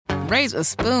raise a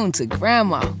spoon to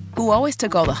Grandma, who always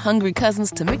took all the hungry cousins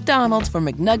to McDonald's for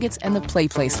McNuggets and the Play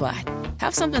Slide.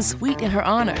 Have something sweet in her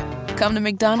honor. Come to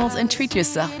McDonald's and treat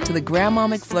yourself to the Grandma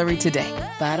McFlurry today.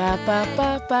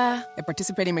 Ba-da-ba-ba-ba. At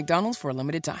participating McDonald's for a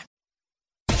limited time.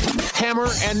 Hammer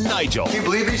and Nigel. Can you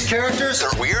believe these characters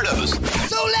are weirdos?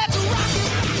 So let's rock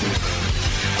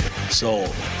it!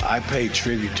 So I pay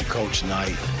tribute to Coach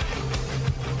Knight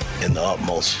in the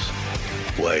utmost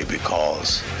way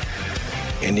because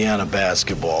Indiana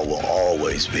basketball will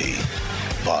always be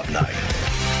Bob Knight.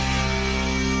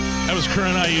 That was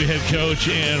current IU head coach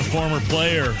and former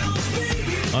player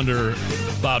under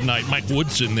Bob Knight. Mike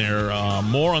Woodson there.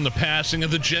 More on the passing of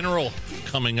the general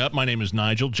coming up. My name is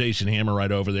Nigel. Jason Hammer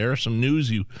right over there. Some news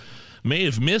you may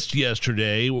have missed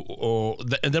yesterday,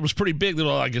 and that was pretty big.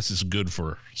 Well, I guess it's good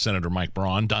for Senator Mike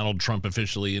Braun. Donald Trump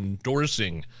officially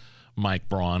endorsing Mike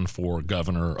Braun for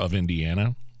governor of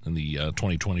Indiana in the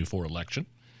 2024 election.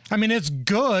 I mean, it's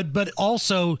good, but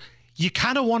also you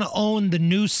kind of want to own the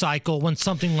news cycle when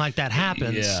something like that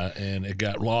happens. Yeah, and it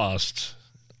got lost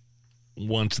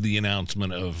once the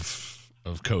announcement of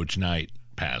Coach Knight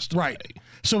passed away. Right.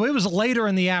 So it was later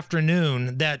in the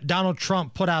afternoon that Donald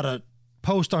Trump put out a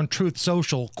post on Truth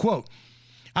Social, quote,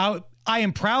 I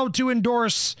am proud to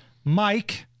endorse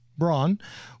Mike Braun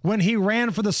when he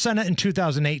ran for the Senate in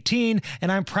 2018,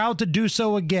 and I'm proud to do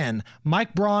so again.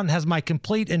 Mike Braun has my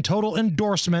complete and total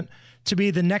endorsement to be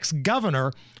the next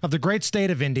governor of the great state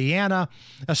of Indiana,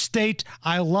 a state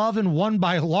I love and won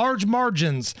by large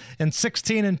margins in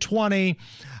 16 and 20.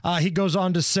 He goes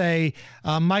on to say,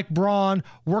 Mike Braun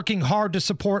working hard to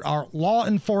support our law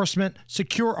enforcement,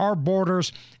 secure our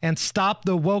borders, and stop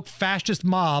the woke fascist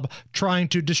mob trying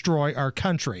to destroy our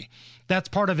country. That's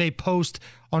part of a post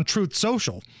on Truth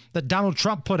Social that Donald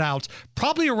Trump put out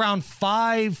probably around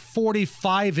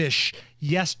 5:45-ish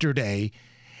yesterday.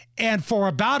 And for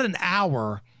about an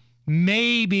hour,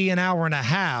 maybe an hour and a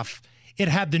half, it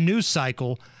had the news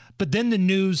cycle. But then the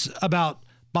news about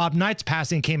Bob Knight's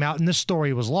passing came out and this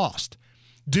story was lost.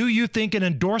 Do you think an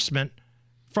endorsement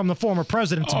from the former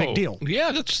president's a big deal?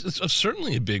 Yeah, that's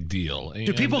certainly a big deal.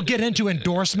 Do people get into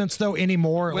endorsements, though,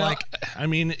 anymore? Well, I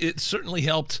mean, it certainly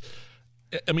helped.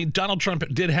 I mean, Donald Trump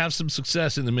did have some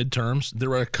success in the midterms. There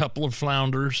were a couple of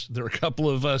flounders. There were a couple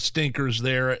of stinkers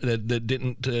there that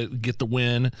didn't get the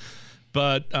win.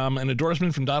 But an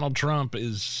endorsement from Donald Trump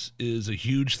is a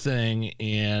huge thing,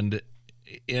 and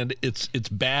it's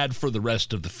bad for the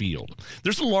rest of the field.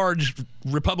 There's a large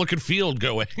Republican field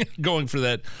going for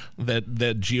that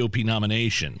GOP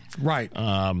nomination. Right.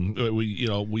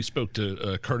 We spoke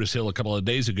to Curtis Hill a couple of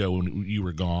days ago when you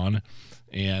were gone.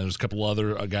 And there's a couple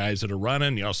other guys that are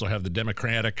running. You also have the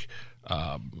Democratic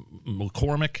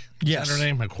McCormick. Yes, is that her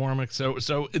name? McCormick.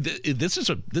 So this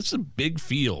is a big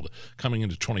field coming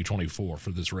into 2024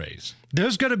 for this race.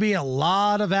 There's going to be a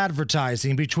lot of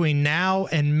advertising between now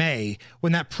and May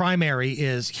when that primary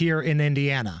is here in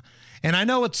Indiana. And I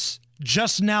know it's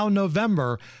just now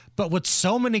November, but with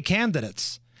so many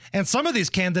candidates, and some of these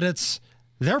candidates,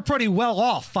 they're pretty well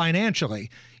off financially.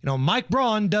 You know, Mike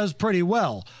Braun does pretty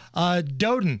well.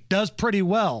 Doden does pretty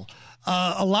well.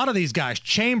 A lot of these guys,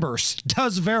 Chambers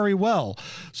does very well.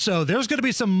 So there's going to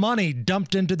be some money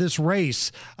dumped into this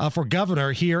race for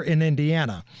governor here in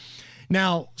Indiana.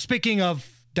 Now, speaking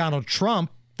of Donald Trump,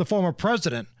 the former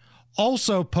president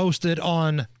also posted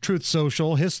on Truth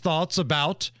Social his thoughts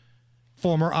about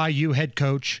former IU head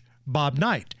coach Bob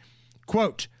Knight.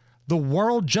 Quote, "The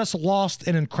world just lost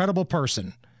an incredible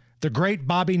person, the great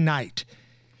Bobby Knight.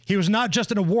 He was not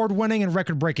just an award-winning and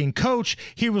record-breaking coach.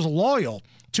 He was loyal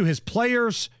to his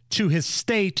players, to his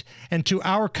state, and to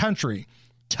our country.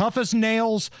 Tough as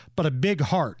nails, but a big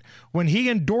heart. When he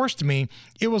endorsed me,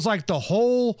 it was like the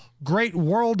whole great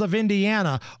world of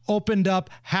Indiana opened up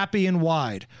happy and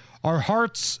wide. Our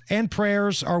hearts and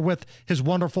prayers are with his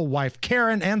wonderful wife,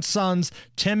 Karen, and sons,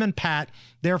 Tim and Pat.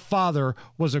 Their father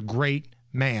was a great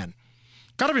man."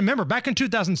 Got to remember, back in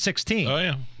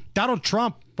 2016, Donald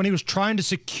Trump, when he was trying to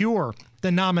secure the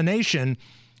nomination,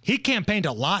 he campaigned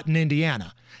a lot in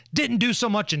Indiana. Didn't do so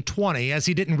much in 20 as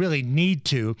he didn't really need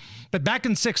to. But back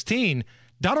in 16,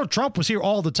 Donald Trump was here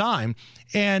all the time.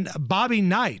 And Bobby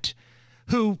Knight,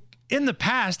 who in the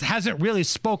past hasn't really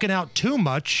spoken out too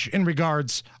much in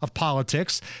regards of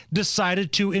politics,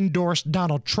 decided to endorse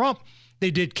Donald Trump. They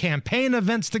did campaign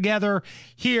events together.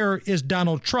 Here is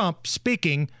Donald Trump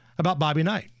speaking about Bobby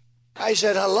Knight. I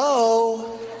said,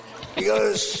 hello. He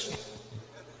goes,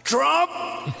 Trump,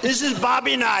 this is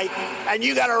Bobby Knight, and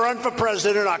you got to run for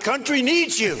president. Our country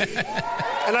needs you.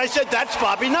 And I said, that's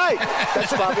Bobby Knight.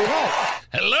 That's Bobby Knight.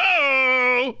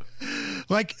 Hello.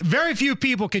 Like, very few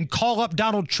people can call up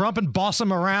Donald Trump and boss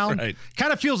him around. Right.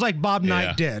 Kind of feels like Bob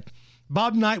Knight did.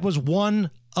 Bob Knight was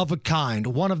one of a kind,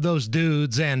 one of those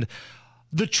dudes, and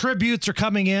the tributes are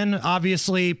coming in.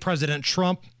 Obviously, President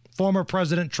Trump, former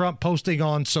President Trump, posting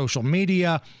on social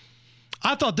media.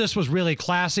 I thought this was really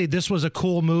classy. This was a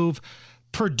cool move.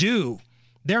 Purdue,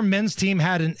 their men's team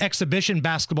had an exhibition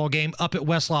basketball game up at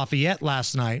West Lafayette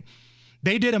last night.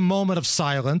 They did a moment of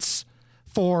silence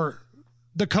for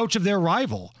the coach of their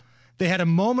rival. They had a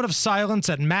moment of silence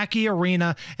at Mackey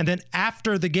Arena, and then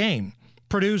after the game,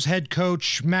 Purdue's head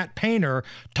coach, Matt Painter,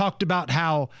 talked about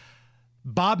how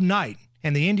Bob Knight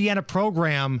and the Indiana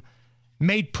program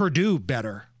made Purdue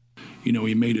better. You know,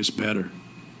 he made us better.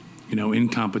 You know, in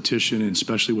competition, and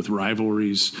especially with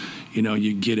rivalries, you know,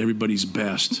 you get everybody's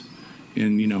best.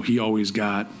 And, you know, he always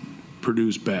got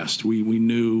Purdue's best. We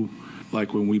knew,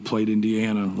 like, when we played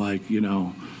Indiana, like, you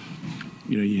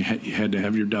had to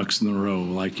have your ducks in a row.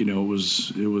 Like, you know, it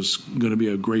was going to be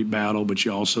a great battle, but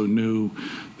you also knew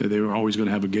that they were always going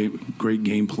to have a great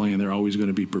game plan. They're always going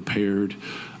to be prepared.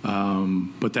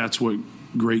 But that's what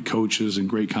great coaches and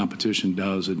great competition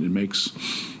does, and it makes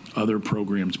other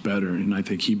programs better. And I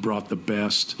think he brought the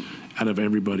best out of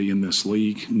everybody in this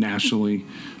league nationally.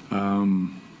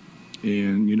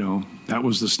 And, you know, that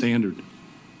was the standard.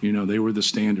 You know, they were the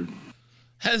standard.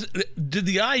 Did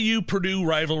the IU-Purdue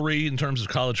rivalry in terms of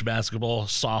college basketball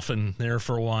soften there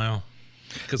for a while?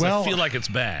 Because I feel like it's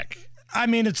back. I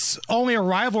mean, it's only a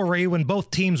rivalry when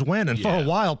both teams win, and for a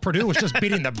while, Purdue was just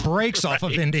beating the brakes off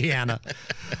of Indiana.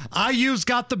 IU's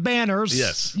got the banners.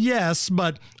 Yes,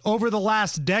 but over the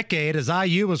last decade, as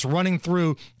IU was running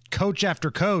through coach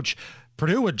after coach,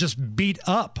 Purdue would just beat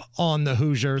up on the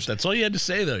Hoosiers. That's all you had to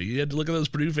say, though. You had to look at those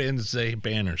Purdue fans and say,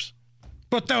 banners.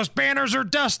 But those banners are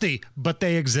dusty, but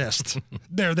they exist.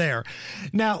 They're there.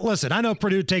 Now, listen, I know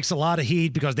Purdue takes a lot of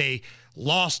heat because they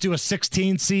lost to a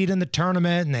 16 seed in the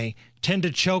tournament, and they tend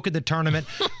to choke in the tournament.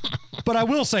 But I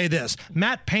will say this.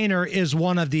 Matt Painter is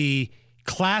one of the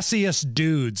classiest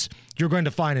dudes you're going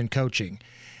to find in coaching.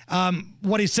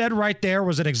 What he said right there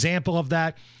was an example of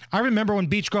that. I remember when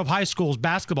Beech Grove High School's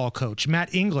basketball coach,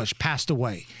 Matt English, passed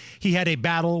away. He had a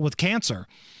battle with cancer.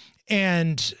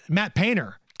 And Matt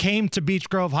Painter came to Beech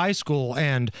Grove High School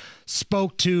and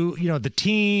spoke to, you know, the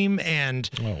team and,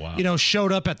 you know,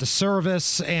 showed up at the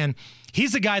service. And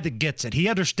he's a guy that gets it. He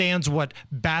understands what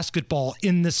basketball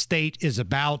in this state is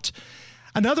about.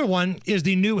 Another one is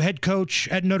the new head coach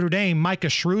at Notre Dame, Micah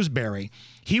Shrewsbury.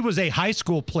 He was a high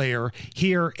school player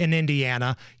here in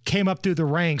Indiana, came up through the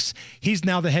ranks. He's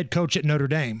now the head coach at Notre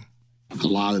Dame. A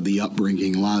lot of the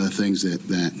upbringing, a lot of the things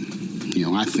that you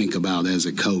know, I think about as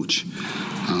a coach.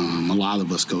 A lot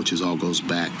of us coaches all goes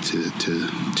back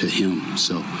to him.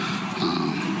 So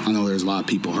I know there's a lot of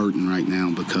people hurting right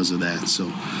now because of that. So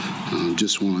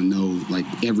just want to know, like,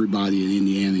 everybody at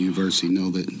Indiana University know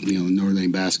that, you know, Notre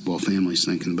Dame basketball family's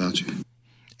thinking about you.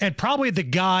 And probably the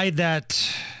guy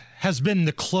that has been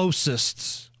the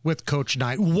closest with Coach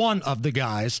Knight, one of the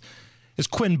guys, is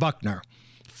Quinn Buckner.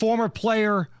 Former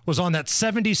player, was on that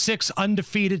 76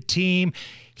 undefeated team.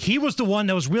 He was the one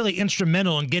that was really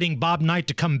instrumental in getting Bob Knight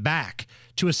to come back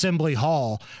to Assembly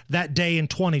Hall that day in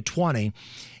 2020.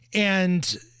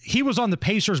 And he was on the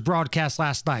Pacers broadcast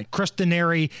last night, Chris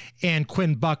Denary and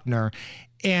Quinn Buckner.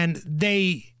 And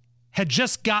they had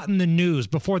just gotten the news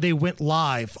before they went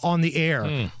live on the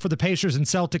air for the Pacers and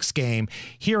Celtics game.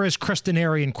 Here is Chris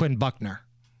Denary and Quinn Buckner.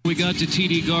 We got to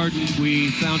TD Garden. We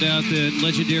found out that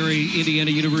legendary Indiana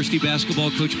University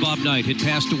basketball coach Bob Knight had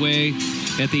passed away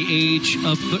at the age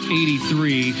of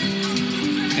 83.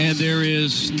 And there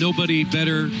is nobody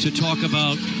better to talk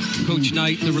about Coach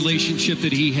Knight, the relationship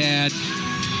that he had,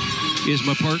 is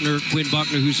my partner, Quinn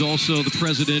Buckner, who's also the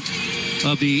president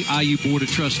of the IU Board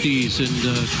of Trustees. And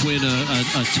Quinn,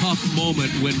 a tough moment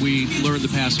when we learned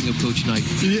the passing of Coach Knight.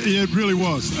 Yeah, it really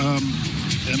was.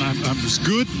 And I'm just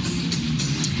good.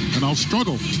 And I'll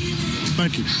struggle.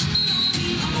 Thank you.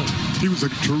 He was a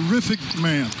terrific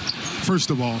man, first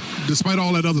of all, despite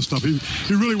all that other stuff. He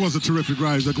really was a terrific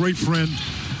guy. He was a great friend.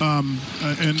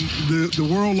 And the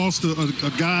world lost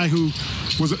a guy who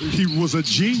was a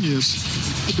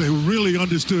genius who really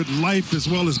understood life as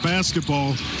well as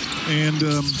basketball. And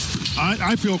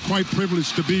I feel quite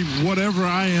privileged to be whatever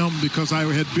I am because I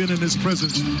had been in his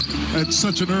presence at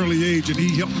such an early age, and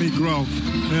he helped me grow.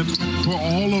 And for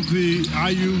all of the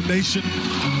IU nation,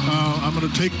 I'm going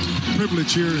to take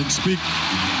privilege here and speak.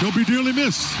 He'll be dearly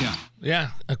missed. Yeah,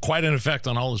 quite an effect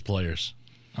on all his players.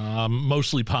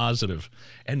 Mostly positive.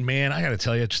 And, man, I got to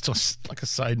tell you, just like a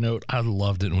side note, I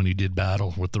loved it when he did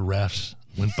battle with the refs.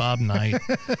 when Bob Knight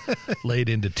laid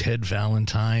into Ted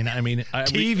Valentine. I mean,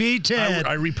 TV Ted.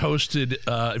 I reposted,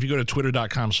 if you go to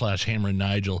twitter.com/Hammer and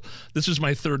Nigel, this is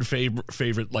my third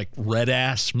favorite like red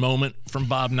ass moment from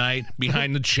Bob Knight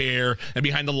behind the chair and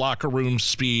behind the locker room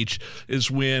speech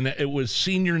is when it was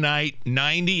senior night,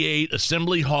 98,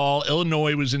 Assembly Hall,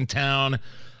 Illinois was in town.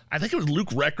 I think it was Luke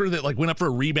Recker that like went up for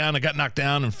a rebound and got knocked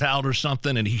down and fouled or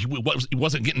something, and he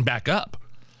wasn't getting back up.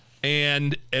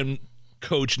 And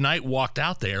Coach Knight walked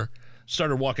out there,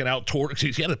 started walking out toward,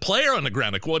 he had a player on the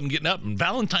ground that wasn't getting up, and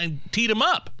Valentine teed him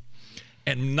up.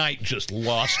 And Knight just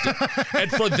lost it. And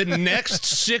for the next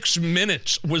 6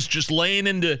 minutes was just laying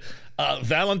into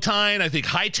Valentine. I think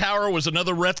Hightower was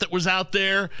another ref that was out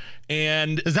there.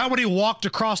 And is that when he walked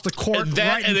across the court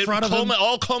right in front of him?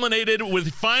 All culminated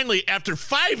with finally, after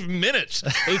 5 minutes,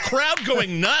 the crowd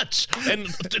going nuts and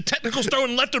technicals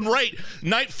throwing left and right.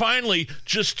 Knight finally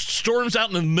just storms out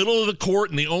in the middle of the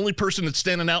court, and the only person that's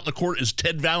standing out in the court is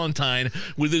Ted Valentine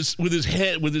with his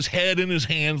head in his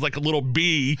hands like a little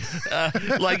bee,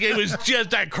 like it was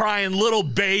just that crying little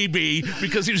baby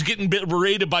because he was getting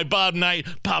berated by Bob Knight.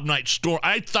 Bob Knight stormed.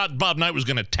 I thought Bob Knight was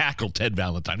going to tackle Ted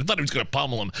Valentine. I thought he was going to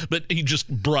pummel him, but he just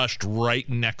brushed right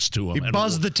next to him. He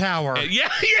buzzed the tower.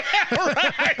 Yeah,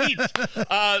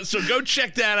 right. So go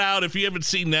check that out if you haven't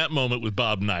seen that moment with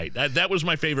Bob Knight. That was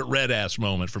my favorite red-ass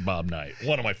moment for Bob Knight.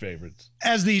 One of my favorites.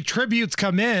 As the tributes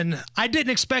come in, I didn't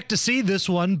expect to see this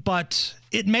one, but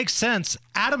it makes sense.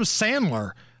 Adam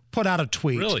Sandler put out a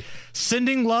tweet. Really?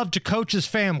 Sending love to Coach's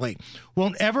family.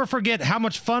 Won't ever forget how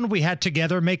much fun we had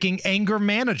together making Anger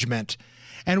Management.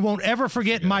 And won't ever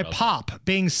forget my pop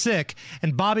being sick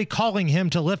and Bobby calling him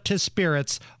to lift his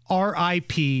spirits.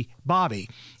 R.I.P. Bobby.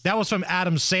 That was from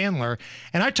Adam Sandler.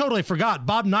 And I totally forgot.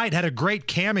 Bob Knight had a great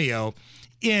cameo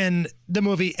in the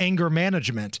movie Anger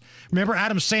Management. Remember,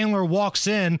 Adam Sandler walks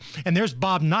in and there's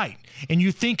Bob Knight. And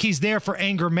you think he's there for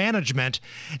anger management.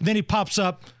 And then he pops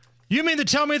up. You mean to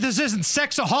tell me this isn't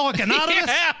Sexaholic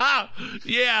Anonymous?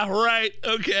 Yeah, right.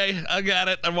 Okay, I got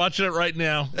it. I'm watching it right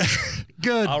now.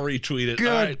 Good. I'll retweet it.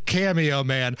 Good cameo,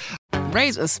 man.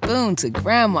 Raise a spoon to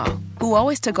Grandma, who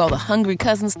always took all the hungry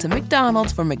cousins to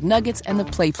McDonald's for McNuggets and the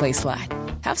Play Slide.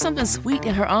 Have something sweet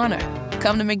in her honor.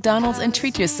 Come to McDonald's and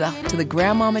treat yourself to the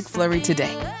Grandma McFlurry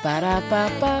today.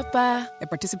 Ba-da-ba-ba-ba. At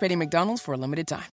participating McDonald's for a limited time.